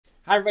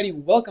Hi everybody,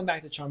 welcome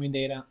back to Charming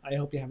Data. I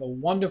hope you have a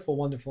wonderful,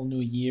 wonderful new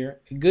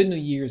year, a good New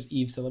Year's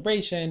Eve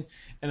celebration,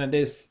 and that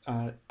this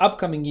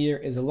upcoming year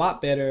is a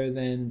lot better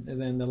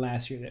than the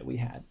last year that we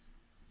had.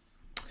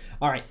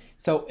 All right,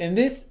 so in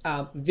this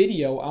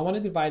video, I want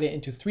to divide it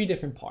into three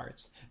different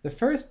parts. The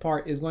first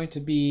part is going to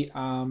be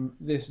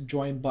this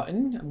join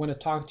button. I'm going to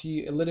talk to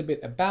you a little bit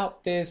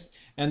about this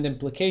and the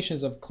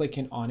implications of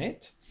clicking on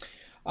it.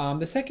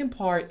 The second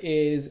part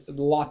is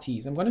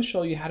Lotties. I'm going to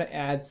show you how to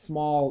add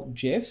small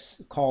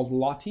GIFs called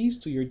Lotties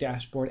to your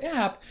dashboard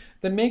app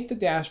that make the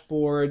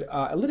dashboard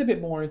a little bit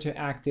more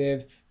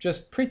interactive,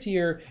 just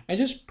prettier, and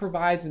just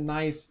provides a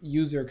nice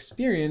user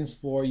experience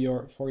for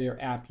your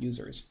app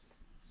users.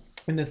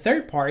 In the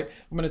third part,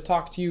 I'm going to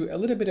talk to you a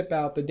little bit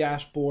about the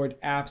dashboard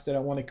apps that I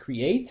want to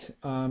create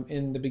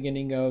in the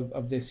beginning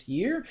of this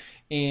year.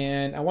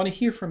 And I want to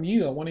hear from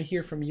you. I want to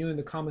hear from you in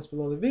the comments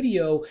below the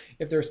video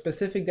if there are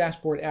specific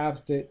dashboard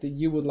apps that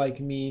you would like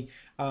me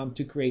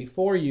to create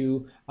for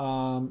you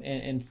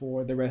and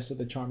for the rest of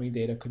the Charming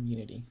Data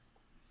community.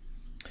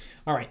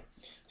 All right,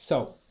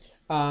 so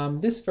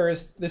this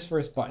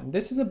first button.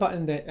 This is a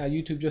button that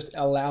YouTube just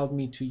allowed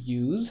me to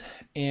use,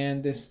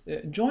 and this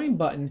join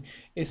button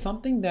is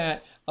something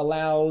that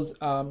allows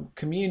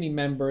community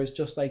members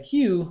just like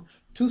you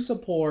to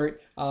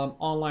support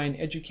online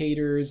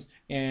educators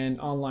and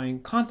online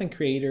content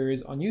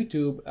creators on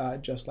YouTube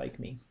just like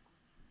me.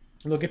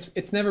 Look,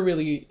 it's never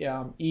really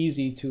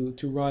easy to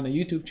run a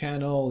YouTube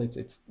channel.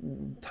 It's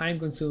time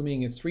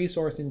consuming, it's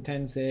resource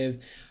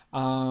intensive,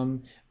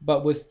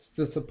 but with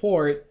the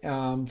support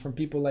from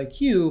people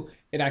like you,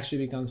 it actually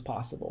becomes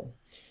possible.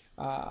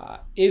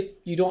 If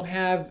you don't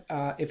have,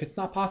 if it's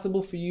not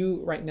possible for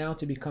you right now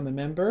to become a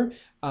member,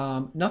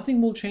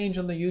 nothing will change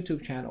on the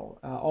YouTube channel.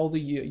 All the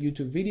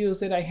YouTube videos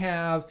that I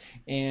have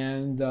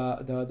and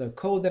the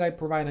code that I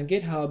provide on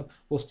GitHub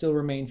will still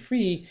remain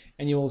free,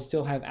 and you will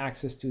still have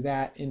access to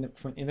that in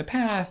the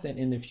past and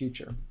in the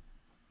future.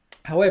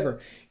 However,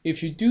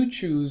 if you do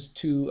choose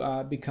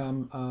to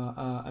become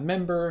a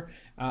member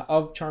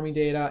of Charming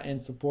Data and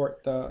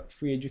support the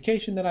free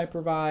education that I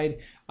provide,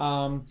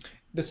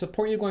 the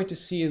support you're going to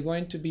see is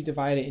going to be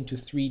divided into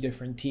three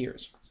different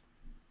tiers.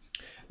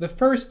 The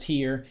first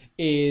tier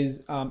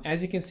is,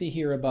 as you can see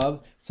here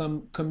above,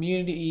 some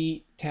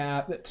community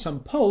tab, some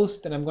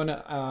posts that I'm going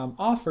to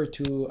offer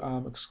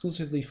to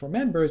exclusively for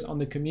members on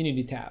the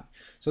community tab.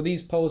 So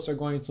these posts are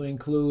going to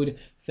include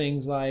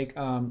things like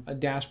a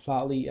Dash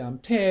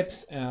Plotly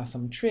tips,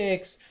 some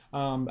tricks,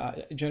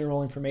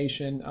 general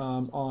information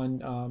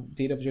on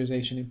data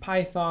visualization in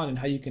Python and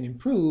how you can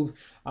improve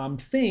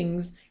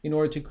things in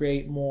order to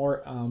create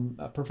more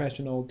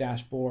professional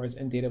dashboards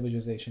and data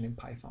visualization in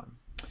Python.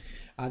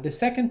 The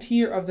second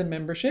tier of the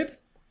membership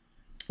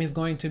is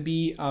going to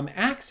be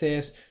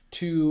access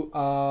to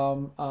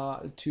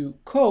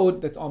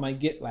code that's on my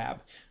GitLab.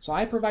 So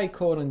I provide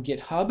code on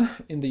GitHub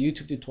in the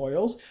YouTube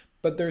tutorials,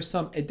 but there's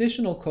some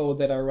additional code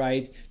that I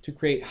write to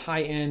create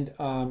high-end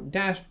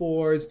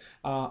dashboards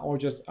or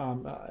just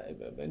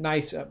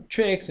nice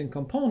tricks and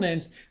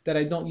components that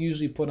I don't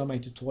usually put on my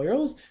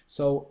tutorials.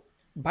 So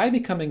by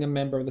becoming a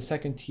member of the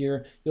second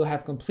tier, you'll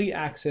have complete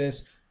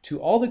access to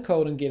all the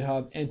code on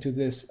GitHub and to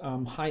this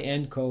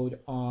high-end code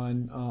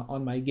on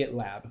my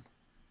GitLab.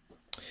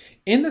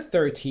 In the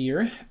third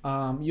tier,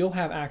 you'll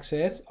have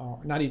access, or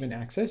not even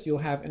access, you'll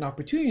have an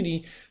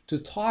opportunity to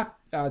talk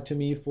to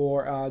me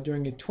for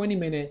during a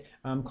 20-minute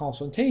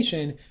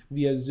consultation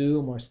via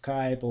Zoom or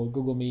Skype or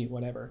Google Meet,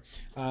 whatever,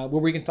 where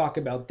we can talk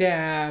about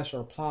Dash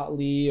or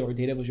Plotly or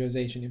data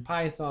visualization in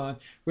Python,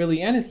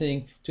 really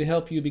anything to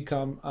help you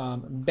become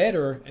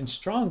better and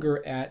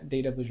stronger at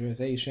data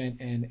visualization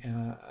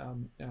and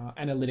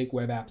analytic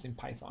web apps in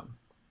Python.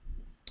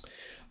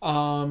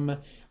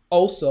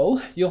 Also,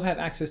 you'll have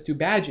access to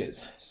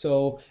badges.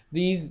 So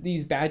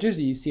these badges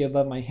that you see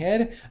above my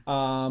head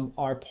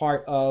are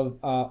part of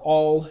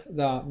all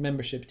the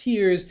membership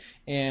tiers,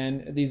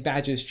 and these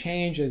badges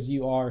change as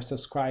you are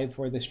subscribed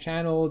for this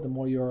channel. The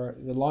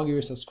longer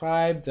you're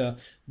subscribed, the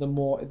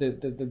more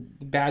the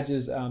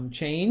badges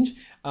change.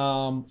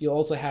 You'll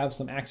also have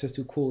some access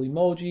to cool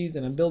emojis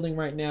that I'm building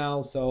right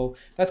now. So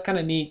that's kind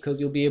of neat because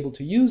you'll be able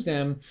to use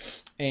them,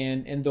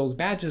 and those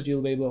badges,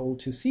 you'll be able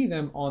to see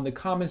them on the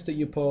comments that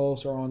you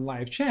post or on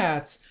live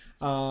chats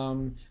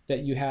that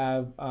you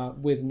have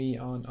with me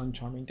on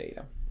Charming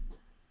Data.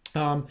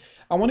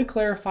 I want to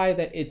clarify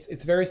that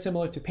it's very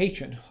similar to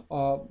Patreon.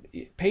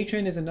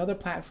 Patreon is another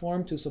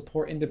platform to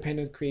support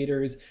independent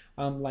creators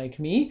like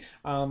me.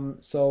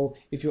 So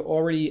if you're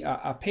already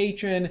a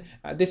patron,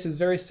 this is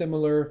very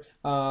similar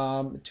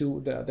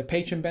to the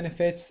Patreon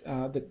benefits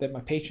that my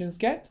patrons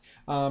get.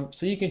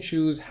 So you can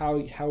choose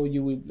how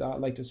you would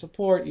like to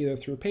support, either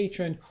through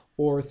Patreon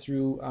or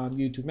through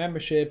YouTube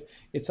membership.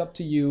 It's up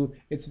to you.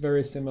 It's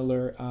very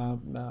similar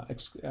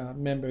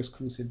member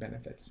exclusive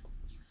benefits.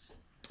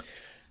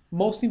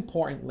 Most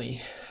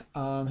importantly,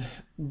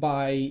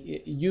 by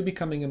you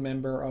becoming a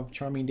member of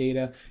Charming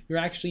Data, you're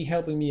actually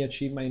helping me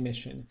achieve my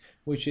mission,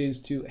 which is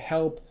to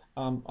help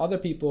other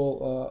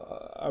people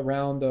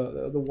around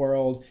the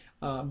world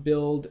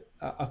build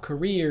a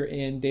career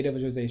in data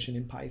visualization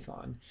in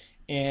Python,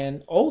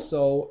 and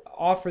also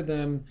offer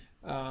them,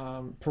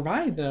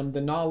 provide them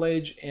the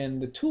knowledge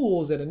and the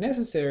tools that are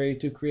necessary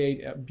to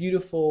create a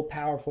beautiful,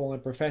 powerful,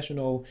 and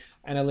professional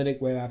analytic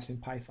web apps in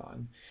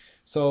Python.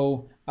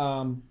 So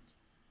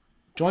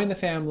join the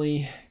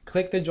family,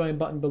 click the join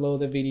button below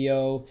the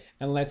video,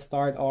 and let's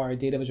start our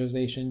data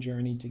visualization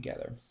journey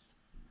together.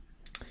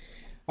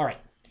 All right.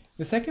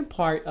 The second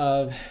part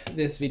of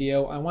this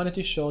video I wanted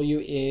to show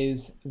you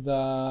is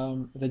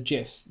the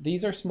GIFs.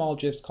 These are small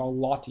GIFs called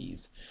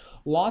Lotties.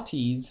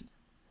 Lotties,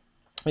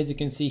 as you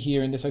can see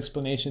here in this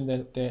explanation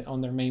that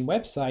on their main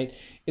website,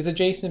 is a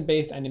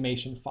JSON-based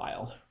animation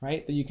file,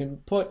 right? That you can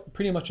put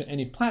pretty much on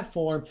any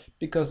platform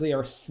because they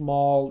are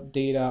small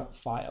data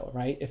file,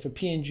 right? If a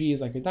PNG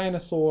is like a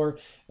dinosaur,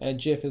 a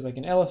GIF is like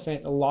an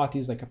elephant, a Lottie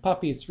is like a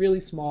puppy, it's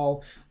really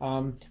small,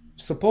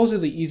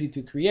 supposedly easy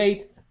to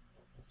create,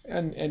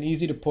 and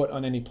easy to put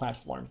on any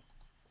platform.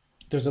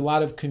 There's a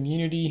lot of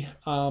community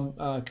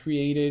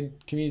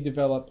community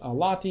developed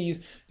Lotties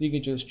that you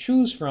can just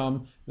choose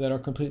from that are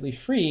completely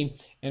free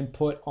and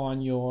put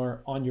on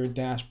your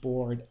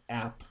dashboard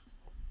app.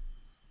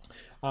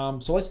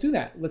 So let's do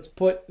that. Let's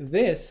put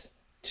this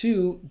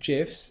two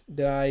GIFs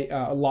that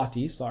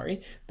Lotties,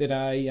 sorry, that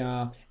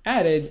I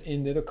added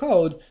into the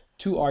code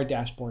to our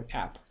dashboard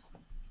app.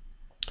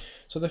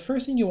 So the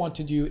first thing you want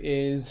to do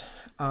is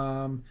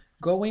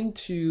go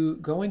into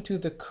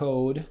the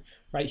code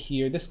right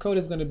here. This code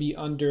is going to be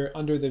under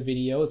the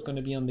video. It's going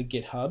to be on the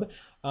GitHub.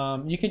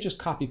 You can just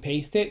copy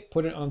paste it,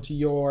 put it onto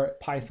your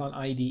Python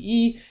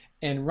IDE,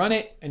 and run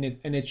it, and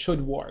it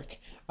should work.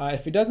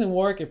 If it doesn't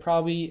work, it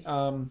probably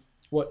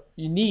what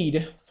you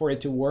need for it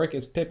to work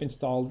is pip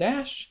install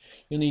dash.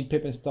 You'll need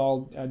pip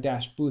install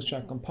dash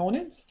bootstrap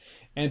components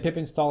and pip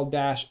install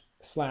dash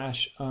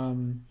 /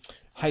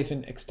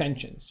 hyphen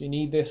extensions. You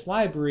need this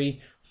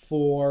library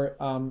for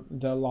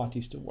the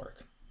Lotties to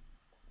work.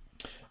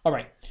 All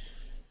right,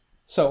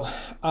 so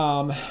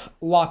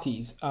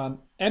Lotties.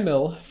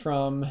 Emil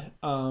from,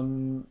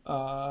 well,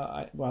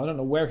 I don't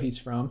know where he's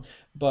from,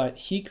 but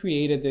he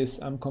created this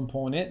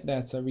component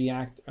that's a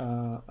React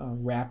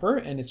wrapper,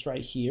 and it's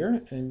right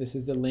here. And this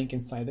is the link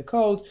inside the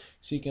code,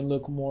 so you can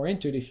look more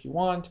into it if you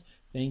want.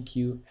 Thank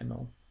you,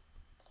 Emil.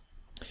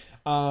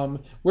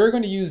 We're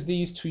going to use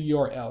these two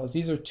URLs.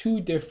 These are two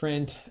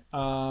different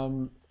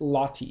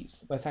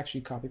Lotties. Let's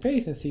actually copy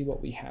paste and see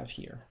what we have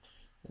here.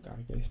 We'll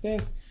copy paste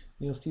this.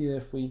 You'll see that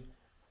if we,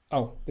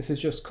 oh, this is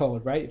just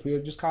code, right? If we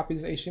just copy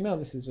this HTML,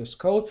 this is just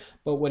code.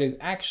 But what it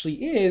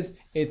actually is,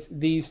 it's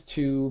these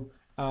two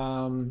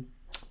Lotties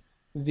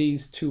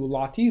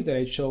that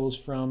I chose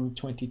from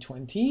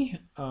 2020.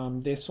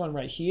 This one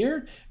right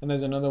here, and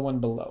there's another one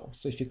below.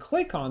 So if you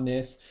click on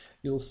this,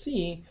 you'll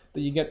see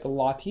that you get the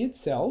Lottie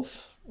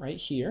itself right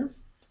here.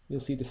 You'll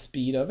see the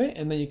speed of it,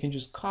 and then you can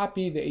just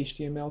copy the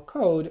HTML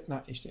code,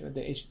 not HTML,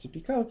 the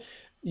HTTP code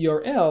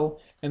URL,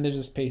 and then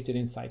just paste it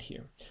inside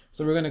here.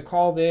 So we're going to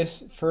call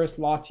this first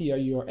Lottie our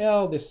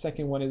URL. This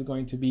second one is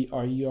going to be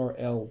our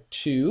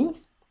URL2,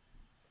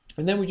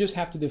 and then we just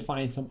have to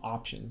define some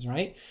options,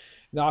 right?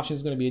 The option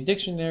is going to be a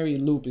dictionary.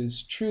 Loop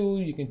is true.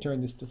 You can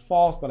turn this to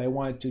false, but I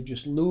wanted to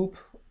just loop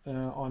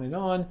on and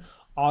on.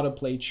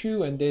 Autoplay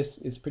true, and this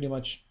is pretty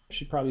much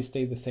should probably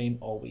stay the same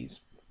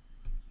always.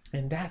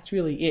 And that's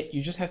really it.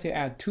 You just have to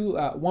add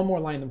one more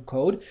line of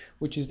code,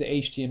 which is the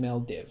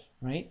HTML div,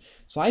 right?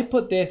 So I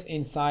put this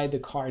inside the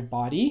card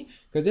body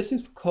because this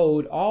is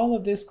code, all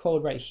of this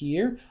code right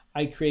here,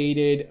 I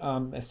created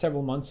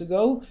several months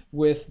ago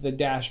with the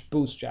dash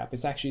bootstrap.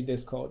 It's actually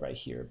this code right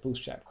here,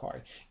 bootstrap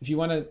card. If you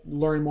want to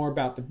learn more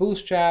about the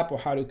bootstrap or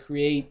how to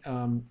create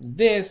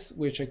this,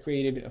 which I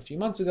created a few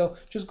months ago,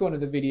 just go into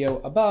the video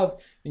above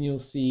and you'll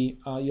see,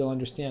 you'll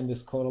understand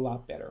this code a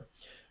lot better.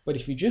 But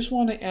if you just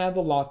want to add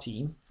the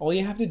Lottie, all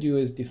you have to do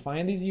is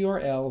define these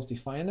URLs,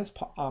 define these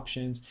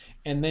options,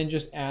 and then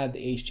just add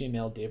the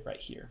HTML div right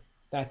here.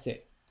 That's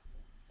it.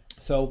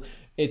 So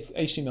it's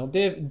HTML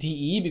div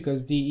DE,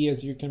 because DE,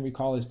 as you can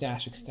recall, is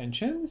dash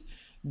extensions,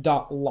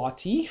 dot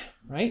Lottie,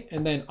 right?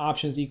 And then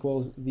options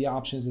equals the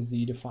options as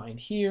you defined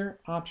here,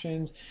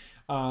 options.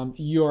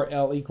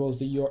 URL equals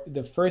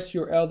the first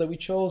URL that we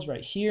chose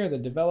right here, the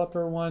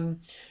developer one.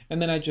 And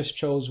then I just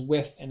chose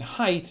width and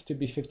height to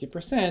be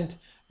 50%,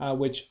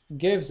 which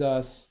gives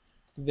us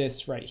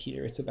this right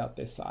here. It's about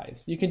this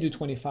size. You can do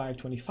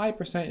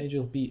 25%,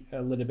 it'll be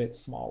a little bit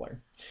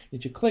smaller.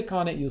 If you click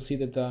on it, you'll see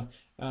that the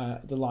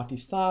Lottie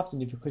stops,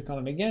 and if you click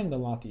on it again, the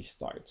Lottie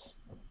starts.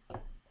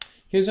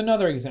 Here's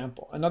another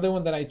example. Another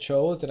one that I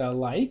chose that I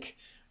like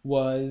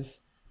was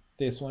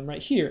this one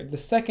right here, the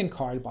second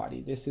card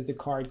body. This is the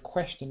card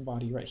question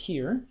body right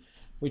here,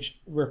 which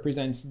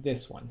represents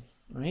this one,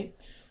 right?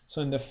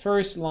 So in the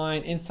first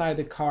line inside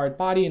the card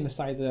body,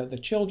 inside the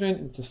children,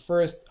 it's the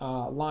first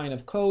line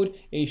of code,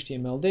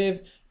 HTML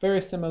div, very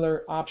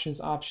similar,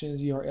 options,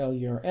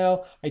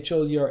 URL. I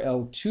chose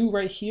URL2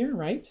 right here,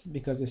 right?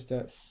 Because it's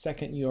the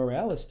second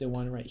URL, it's the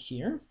one right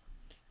here,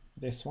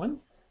 this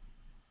one.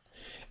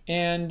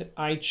 And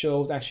I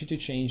chose actually to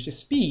change the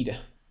speed.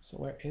 So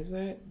where is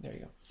it? There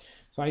you go.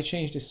 So I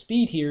changed the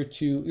speed here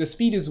to, the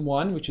speed is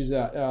 1, which is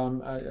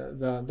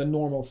the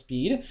normal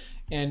speed.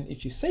 And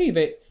if you save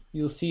it,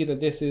 you'll see that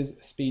this is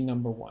speed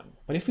number 1.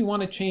 But if we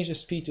want to change the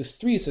speed to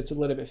 3, so it's a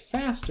little bit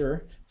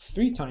faster,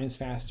 3 times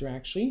faster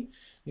actually,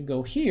 you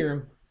go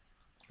here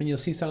and you'll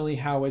see suddenly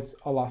how it's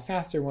a lot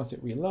faster once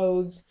it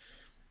reloads.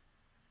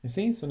 You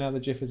see, so now the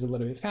GIF is a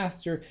little bit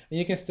faster, and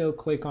you can still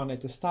click on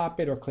it to stop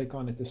it or click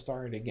on it to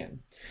start it again.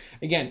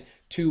 Again,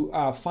 to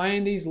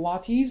find these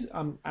Lotties,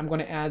 I'm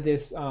going to add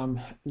this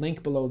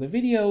link below the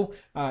video.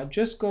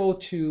 Just go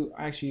to,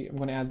 actually, I'm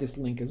going to add this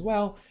link as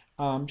well.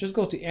 Just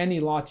go to any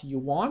Lottie you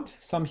want.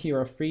 Some here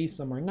are free,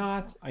 some are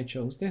not. I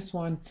chose this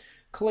one.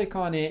 Click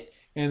on it,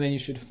 and then you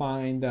should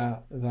find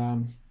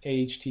the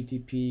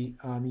HTTP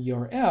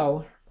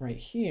URL right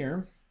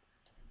here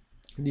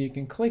that you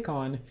can click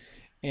on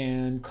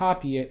and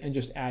copy it and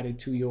just add it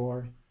to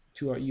your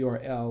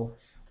URL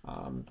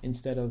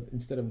instead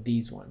of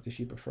these ones if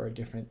you prefer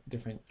different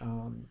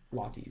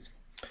Lotties.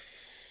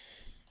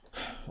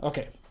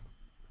 Okay,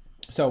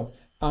 so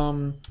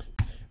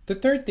the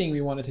third thing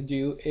we wanted to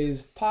do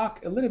is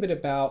talk a little bit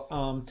about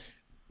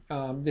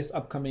this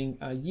upcoming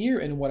year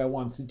and what I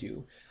want to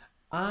do.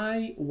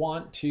 I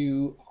want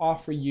to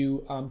offer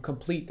you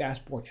complete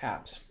dashboard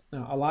apps.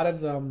 Now, a lot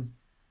of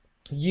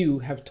you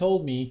have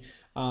told me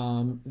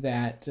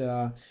that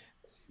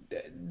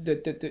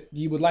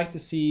you would like to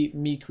see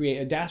me create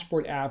a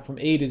dashboard app from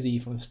A to Z,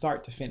 from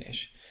start to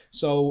finish.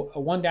 So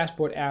one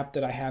dashboard app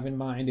that I have in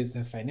mind is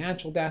the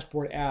financial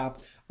dashboard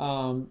app.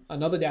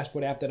 Another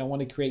dashboard app that I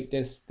want to create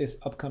this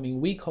upcoming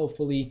week,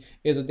 hopefully,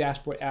 is a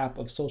dashboard app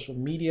of social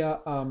media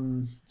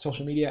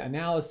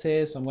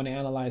analysis. I'm going to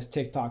analyze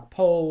TikTok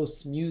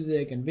posts,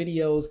 music, and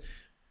videos.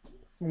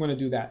 I'm going to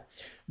do that.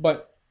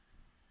 But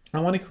I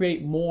want to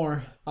create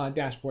more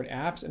dashboard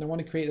apps, and I want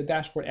to create the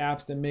dashboard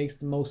apps that makes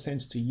the most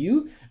sense to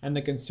you and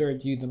that can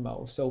serve you the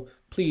most. So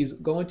please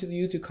go into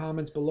the YouTube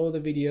comments below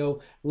the video.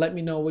 Let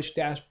me know which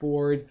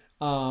dashboard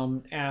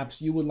apps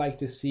you would like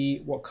to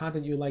see, what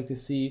content you would like to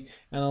see,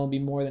 and I'll be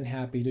more than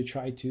happy to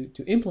try to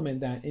implement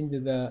that in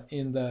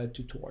the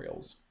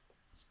tutorials.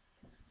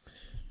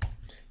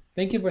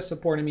 Thank you for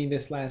supporting me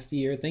this last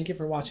year. Thank you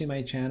for watching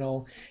my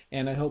channel,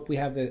 and I hope we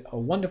have a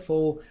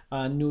wonderful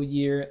new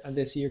year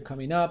this year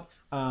coming up.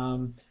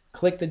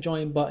 Click the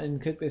join button,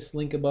 click this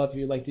link above if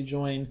you'd like to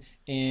join,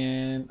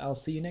 and I'll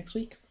see you next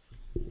week.